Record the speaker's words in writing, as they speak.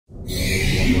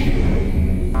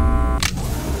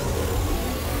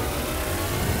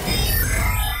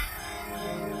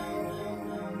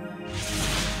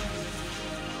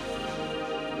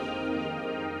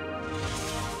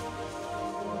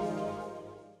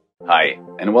Hi,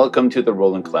 and welcome to the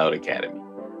Roland Cloud Academy.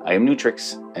 I am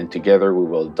Nutrix, and together we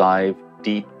will dive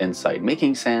deep inside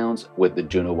making sounds with the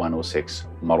JUNO-106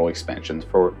 model expansions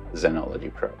for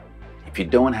Zenology Pro. If you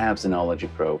don't have Zenology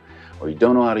Pro, or you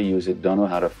don't know how to use it, don't know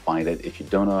how to find it, if you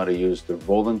don't know how to use the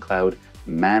Roland Cloud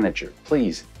Manager,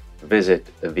 please visit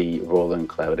the Roland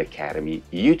Cloud Academy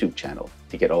YouTube channel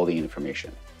to get all the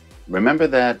information. Remember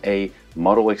that a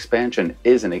model expansion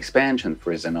is an expansion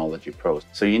for Zenology Pro.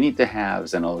 So you need to have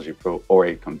Zenology Pro or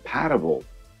a compatible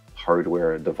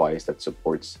hardware device that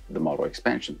supports the model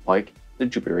expansion, like the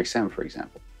Jupiter XM, for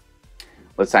example.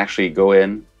 Let's actually go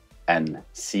in and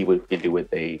see what we can do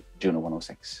with a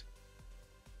JUNO-106.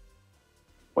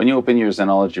 When you open your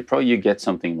Zenology Pro, you get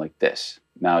something like this.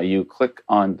 Now you click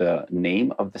on the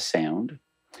name of the sound.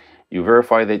 You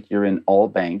verify that you're in all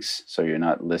banks, so you're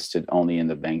not listed only in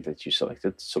the bank that you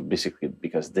selected. So basically,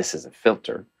 because this is a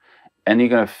filter, and you're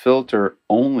going to filter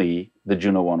only the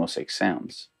JUNO-106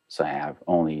 sounds. So I have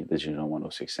only the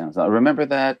JUNO-106 sounds. Now remember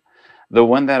that the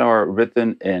ones that are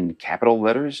written in capital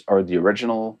letters are the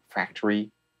original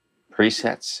factory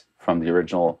presets from the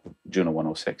original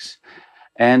JUNO-106.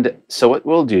 And so what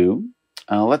we'll do,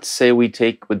 let's say we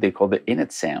take what they call the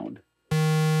init sound.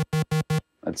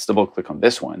 Let's double click on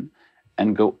this one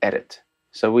and go edit.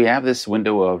 So we have this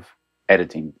window of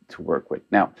editing to work with.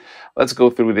 Now, let's go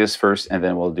through this first and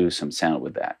then we'll do some sound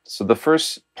with that. So the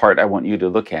first part I want you to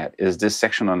look at is this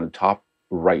section on the top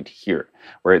right here,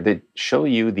 where they show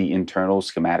you the internal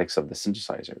schematics of the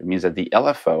synthesizer. It means that the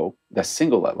LFO, the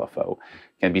single LFO,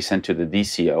 can be sent to the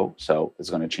DCO. So it's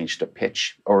going to change the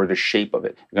pitch or the shape of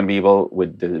it. You're going to be able,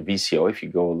 with the VCO, if you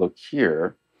go look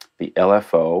here, the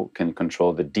LFO can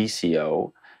control the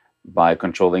DCO by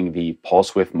controlling the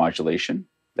pulse width modulation.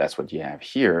 That's what you have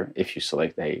here if you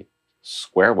select a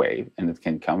square wave, and it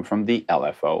can come from the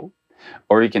LFO,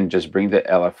 or you can just bring the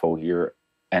LFO here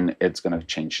and it's going to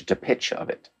change the pitch of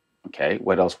it. Okay,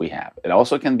 what else we have? It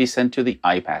also can be sent to the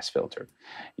I-pass filter.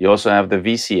 You also have the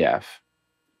VCF.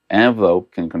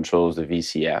 Envelope can controls the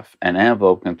VCF, and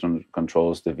envelope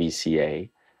controls the VCA,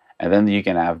 and then you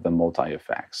can have the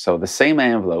multi-effects. So the same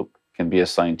envelope can be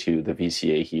assigned to the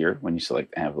VCA here when you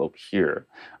select envelope here,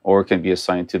 or it can be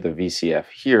assigned to the VCF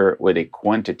here with a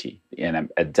quantity and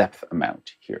a depth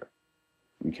amount here.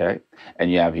 Okay,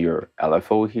 and you have your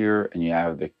LFO here, and you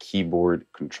have the keyboard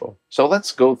control. So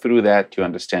let's go through that to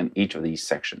understand each of these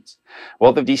sections.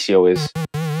 Well, the DCO is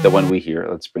the one we hear.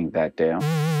 Let's bring that down.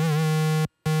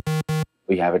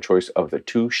 We have a choice of the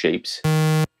two shapes,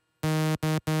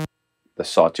 the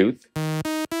sawtooth,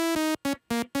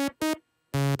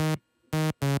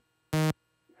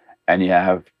 and you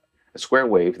have a square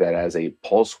wave that has a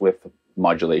pulse width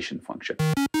modulation function.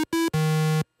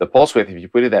 The pulse width, if you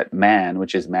put it at man,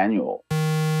 which is manual,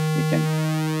 you can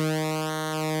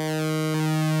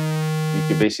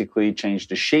basically change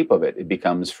the shape of it. It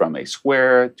becomes from a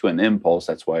square to an impulse.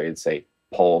 That's why it's a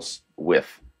pulse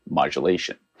width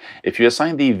modulation. If you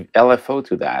assign the LFO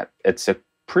to that, it's a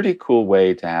pretty cool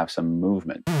way to have some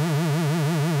movement.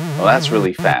 Well, that's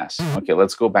really fast. Okay,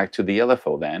 let's go back to the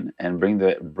LFO then and bring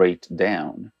the rate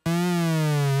down.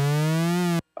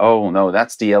 Oh no,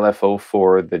 that's the LFO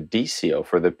for the DCO,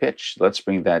 for the pitch. Let's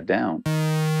bring that down.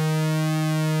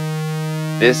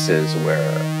 This is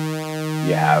where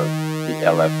you have the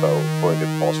LFO for the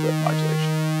pulse width modulation.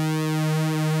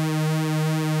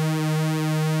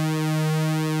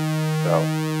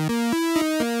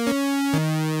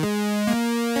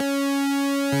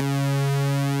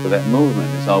 So that movement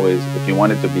is always, if you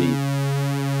want it to be,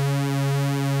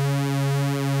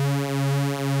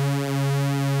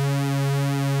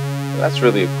 that's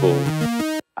really cool.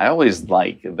 I always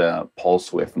like the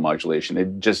pulse width modulation.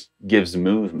 It just gives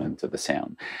movement to the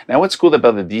sound. Now what's cool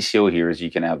about the DCO here is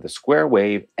you can have the square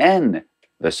wave and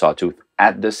the sawtooth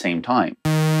at the same time.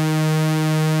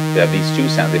 You have these two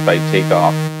sounds. If I take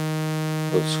off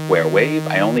the square wave,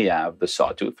 I only have the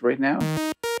sawtooth right now.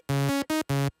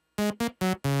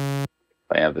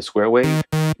 I have the square wave,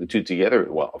 the two together,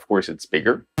 well, of course it's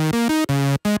bigger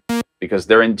because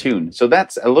they're in tune. So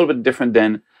that's a little bit different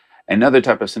than another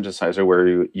type of synthesizer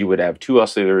where you would have two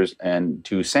oscillators and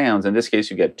two sounds. In this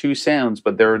case, you get two sounds,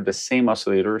 but they're the same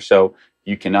oscillator, so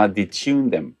you cannot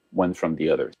detune them one from the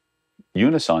other.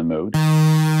 Unison mode,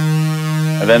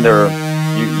 and then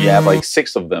you have like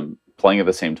 6 of them playing at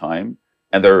the same time,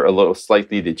 and they're a little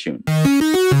slightly detuned.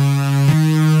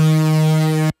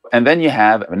 And then you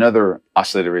have another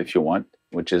oscillator if you want,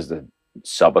 which is the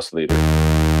sub oscillator.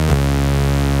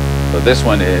 So this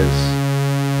one is,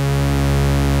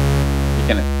 you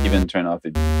can even turn off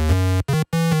the,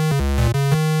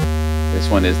 this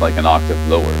one is like an octave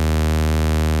lower.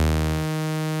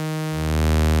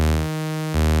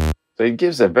 So it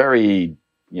gives a very,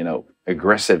 you know,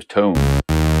 aggressive tone,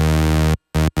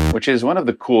 which is one of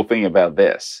the cool thing about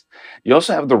this. You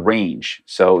also have the range.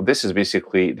 So this is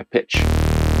basically the pitch.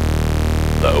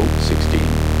 Low, 16, 8,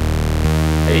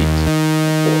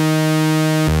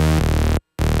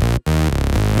 4.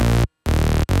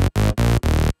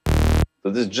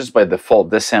 So this is just by default,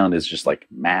 this sound is just like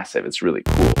massive. It's really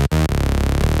cool.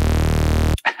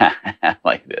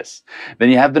 Like this. Then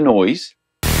you have the noise.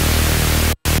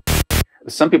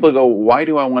 Some people go, why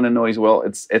do I want a noise? Well,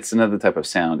 it's another type of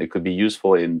sound. It could be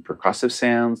useful in percussive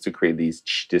sounds to create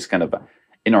this kind of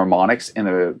enharmonics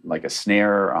in like a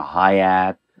snare, a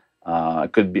hi-hat.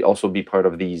 It could also be part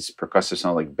of these percussive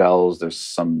sounds like bells. There's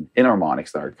some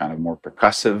enharmonics that are kind of more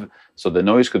percussive. So the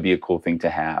noise could be a cool thing to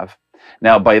have.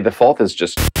 Now, by default, it's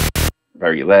just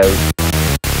very loud.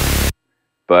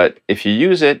 But if you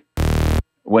use it,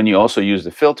 when you also use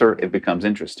the filter, it becomes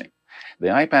interesting.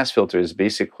 The high-pass filter is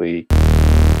basically,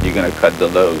 you're going to cut the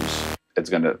lows. It's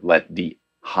going to let the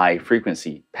high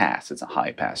frequency pass. It's a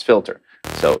high-pass filter.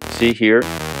 So see here,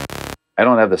 I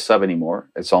don't have the sub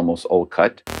anymore. It's almost all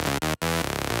cut.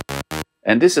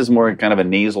 And this is more kind of a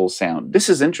nasal sound. This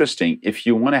is interesting if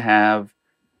you want to have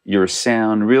your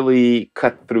sound really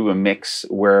cut through a mix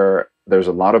where there's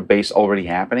a lot of bass already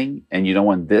happening and you don't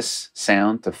want this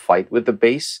sound to fight with the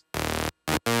bass.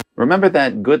 Remember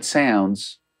that good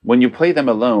sounds, when you play them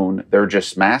alone, they're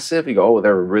just massive. You go, oh,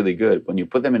 they're really good. When you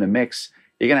put them in a mix,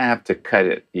 you're going to have to cut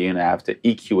it. You're going to have to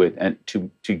EQ it and to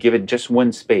give it just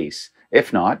one space.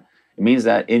 If not, it means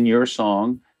that in your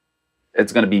song,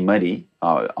 it's going to be muddy,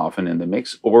 often in the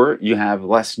mix, or you have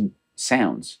less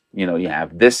sounds. You know, you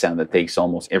have this sound that takes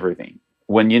almost everything.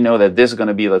 When you know that this is going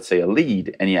to be, let's say, a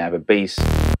lead, and you have a bass,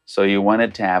 so you want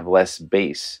it to have less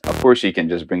bass. Of course, you can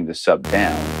just bring the sub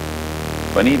down.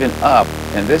 But even up,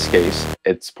 in this case,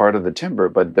 it's part of the timbre,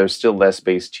 but there's still less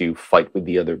bass to fight with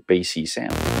the other bassy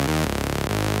sound.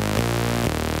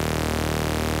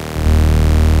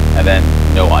 And then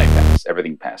no high pass,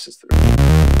 everything passes through.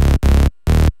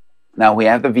 Now we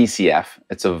have the VCF.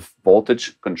 It's a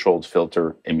voltage controlled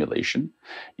filter emulation.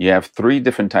 You have three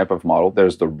different types of model.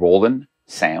 There's the Roland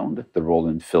sound, the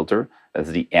Roland filter. That's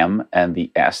the M and the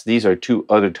S. These are two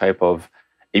other type of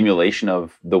emulation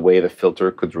of the way the filter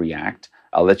could react.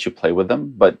 I'll let you play with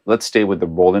them, but let's stay with the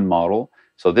Roland model.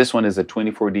 So this one is a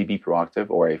 24 dB per octave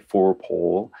or a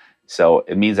 4-pole. So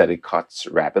it means that it cuts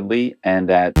rapidly and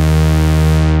that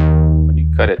when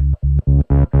you cut it,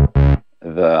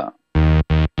 the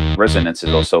resonance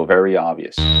is also very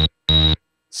obvious,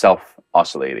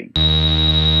 self-oscillating.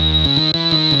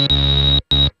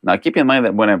 Now keep in mind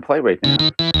that when I play right now,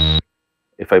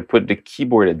 if I put the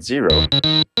keyboard at 0,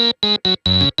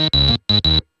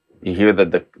 you hear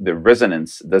that the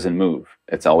resonance doesn't move.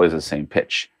 It's always the same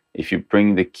pitch. If you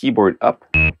bring the keyboard up,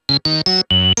 you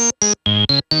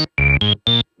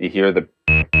hear the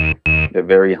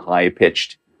very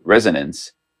high-pitched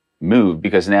resonance move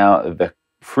because now the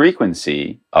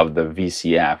frequency of the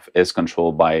VCF is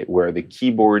controlled by where the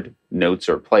keyboard notes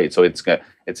are played. So it's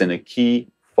in a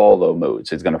key follow mode.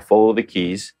 So it's going to follow the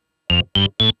keys. It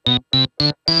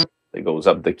goes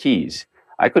up the keys.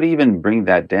 I could even bring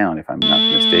that down if I'm not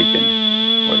mistaken.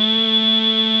 Wait.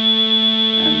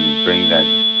 And bring that.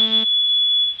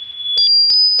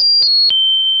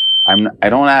 I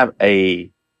don't have a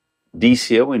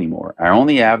DCO anymore. I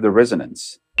only have the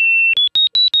resonance.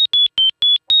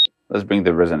 Let's bring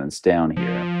the resonance down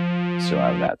here. So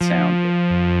I have that sound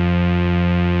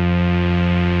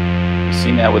here. You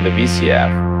see now with the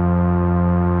VCF,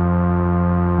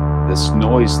 this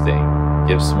noise thing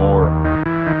gives more.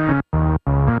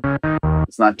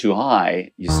 It's not too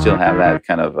high. You still have that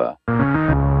kind of a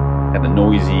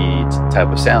noisy type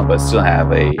of sound, but still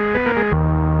have a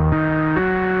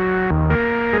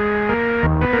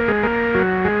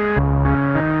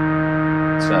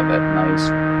that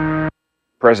nice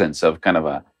presence of kind of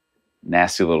a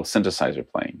nasty little synthesizer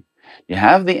playing. You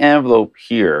have the envelope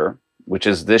here, which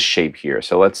is this shape here.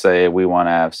 So let's say we want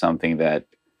to have something that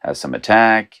has some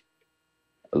attack,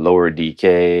 a lower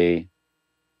decay,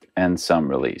 and some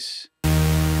release.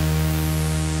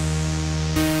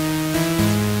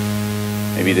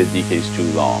 Maybe the decay is too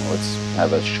long. Let's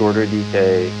have a shorter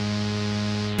decay.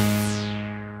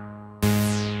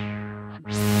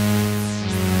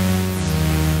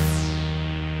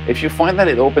 If you find that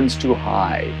it opens too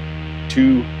high,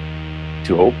 too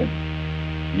open,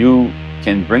 you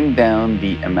can bring down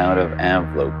the amount of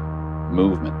envelope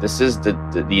movement. This is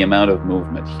the amount of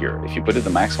movement here. If you put it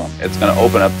to maximum, it's going to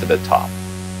open up to the top.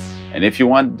 And if you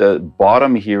want the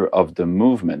bottom here of the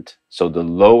movement, so the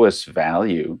lowest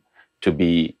value, to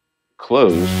be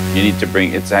closed, you need to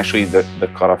bring, it's actually the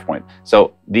cutoff point.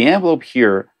 So the envelope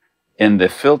here in the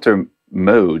filter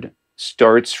mode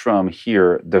starts from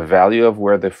here, the value of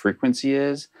where the frequency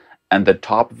is, and the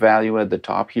top value at the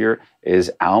top here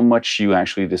is how much you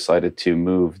actually decided to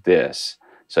move this.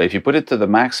 So if you put it to the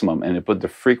maximum and you put the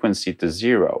frequency to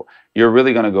 0, you're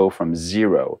really going to go from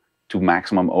 0 to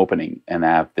maximum opening and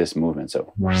have this movement.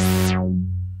 So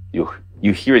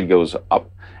you hear it goes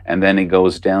up, and then it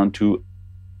goes down to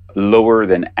lower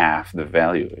than half the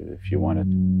value. If you want it,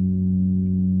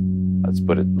 let's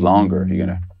put it longer. You're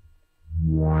gonna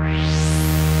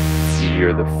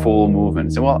hear the full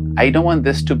movement. So, well, I don't want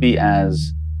this to be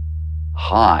as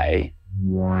high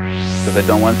because I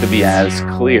don't want it to be as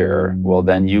clear. Well,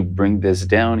 then you bring this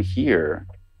down here.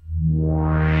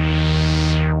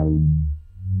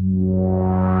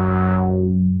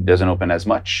 It doesn't open as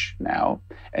much now,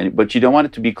 but you don't want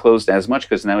it to be closed as much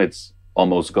because now it's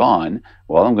almost gone.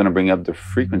 Well, I'm going to bring up the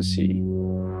frequency.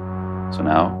 So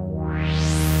now,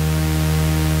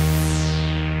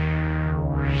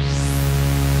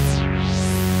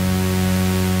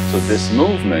 so this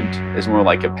movement is more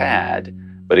like a pad,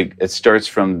 but it starts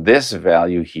from this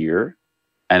value here,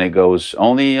 and it goes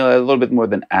only a little bit more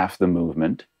than half the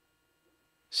movement.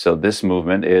 So this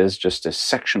movement is just a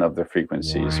section of the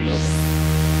frequencies moving.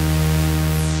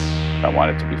 I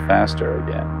want it to be faster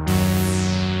again.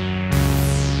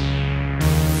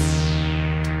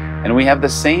 And we have the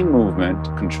same movement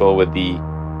control with the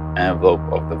envelope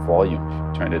of the volume. If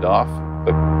you turn it off,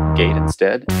 put gate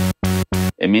instead,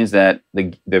 it means that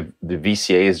the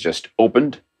VCA is just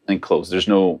opened and closed. There's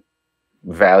no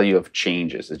value of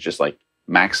changes. It's just like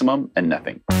maximum and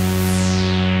nothing.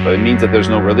 But it means that there's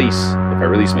no release. If I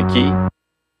release my key,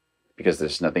 because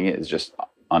there's nothing, it's just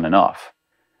on and off.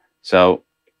 So,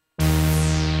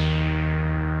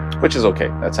 which is okay.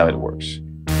 That's how it works.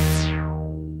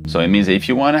 So it means that if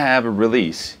you want to have a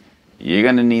release, you're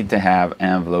going to need to have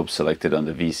envelope selected on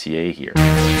the VCA here.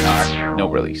 No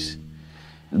release.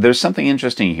 There's something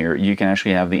interesting here. You can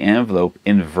actually have the envelope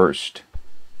inversed.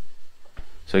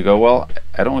 So you go, well,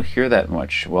 I don't hear that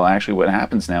much. Well, actually what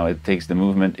happens now, it takes the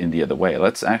movement in the other way.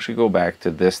 Let's actually go back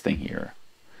to this thing here.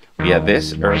 We had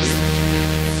this earlier.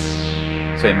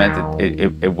 So it meant that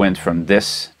it went from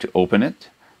this to open it.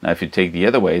 Now if you take the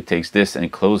other way, it takes this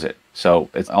and close it. So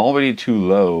it's already too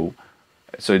low,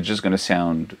 so it's just going to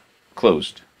sound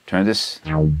closed. Turn this,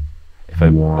 if I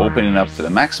open it up to the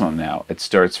maximum now, it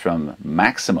starts from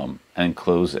maximum and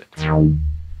close it,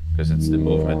 because it's the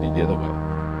movement in the other way.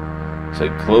 So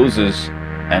it closes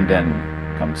and then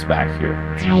comes back here.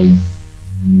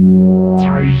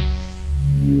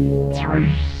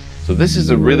 So this is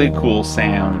a really cool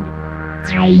sound.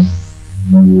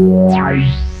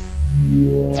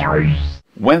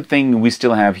 One thing we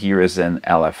still have here is an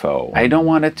LFO. I don't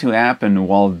want it to happen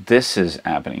while this is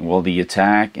happening, while the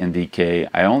attack and decay.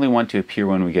 I only want to appear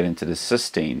when we get into the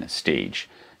sustain stage.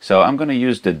 So I'm going to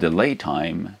use the delay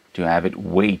time to have it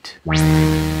wait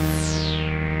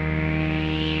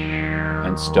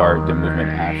and start the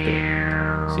movement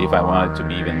after. See if I want it to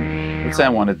be even, let's say I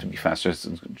want it to be faster. It's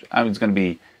going to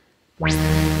be,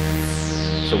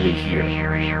 so we hear.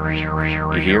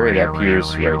 You hear it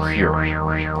appears right here.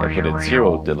 I put it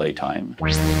 0 delay time.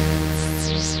 It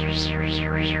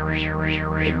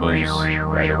moves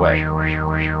right away.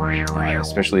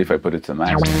 Especially if I put it to the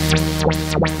maximum.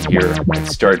 Here, it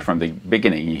starts from the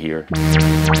beginning, you hear. It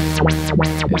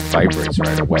vibrates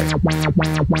right away.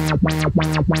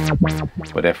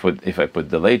 But if I put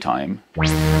delay time, it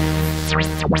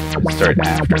starts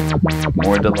after.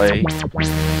 More delay.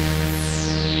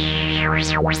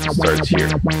 Starts here.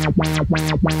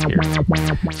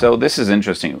 So this is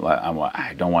interesting.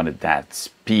 I don't want it that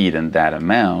speed and that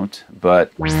amount,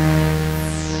 but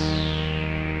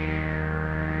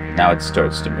now it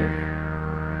starts to move.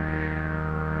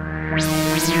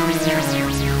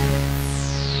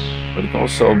 But it can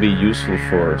also be useful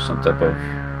for some type of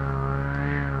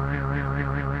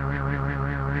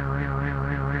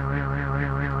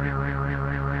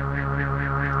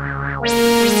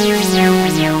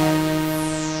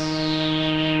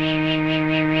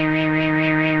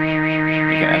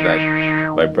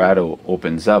vibrato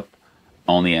opens up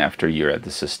only after you're at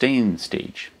the sustain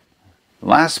stage. The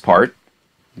last part,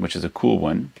 which is a cool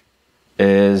one,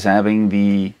 is having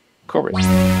the chorus.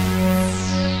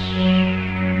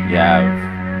 You have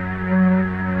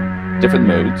different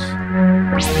modes.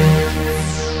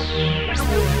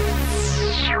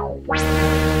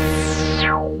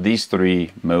 These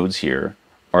 3 modes here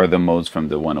are the modes from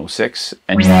the 106,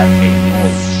 and you have 8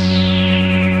 modes.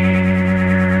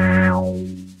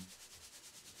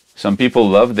 Some people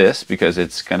love this because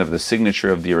it's kind of the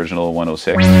signature of the original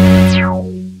 106.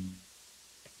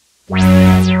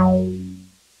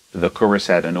 The chorus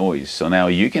had a noise. So now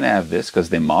you can have this because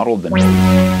they modeled the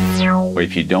noise. Or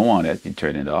if you don't want it, you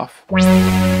turn it off.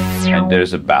 And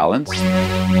there's a balance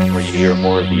where you hear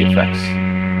more of the effects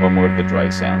or more of the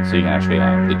dry sound. So you can actually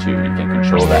have the two. You can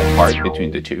control that part between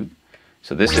the two.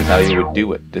 So this is how you would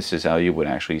do it. This is how you would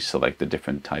actually select the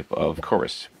different type of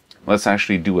chorus. Let's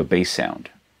actually do a bass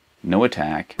sound. No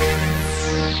attack,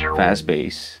 fast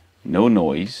bass, no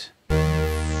noise,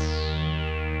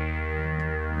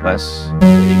 less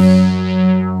bass.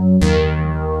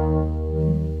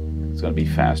 It's going to be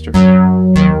faster.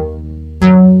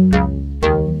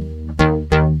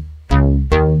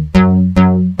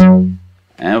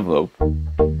 Envelope.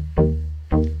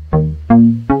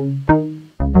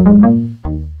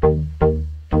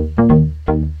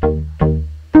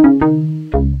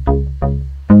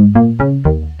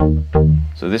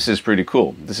 So this is pretty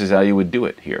cool. This is how you would do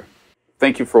it here.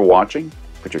 Thank you for watching.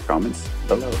 Put your comments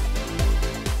below.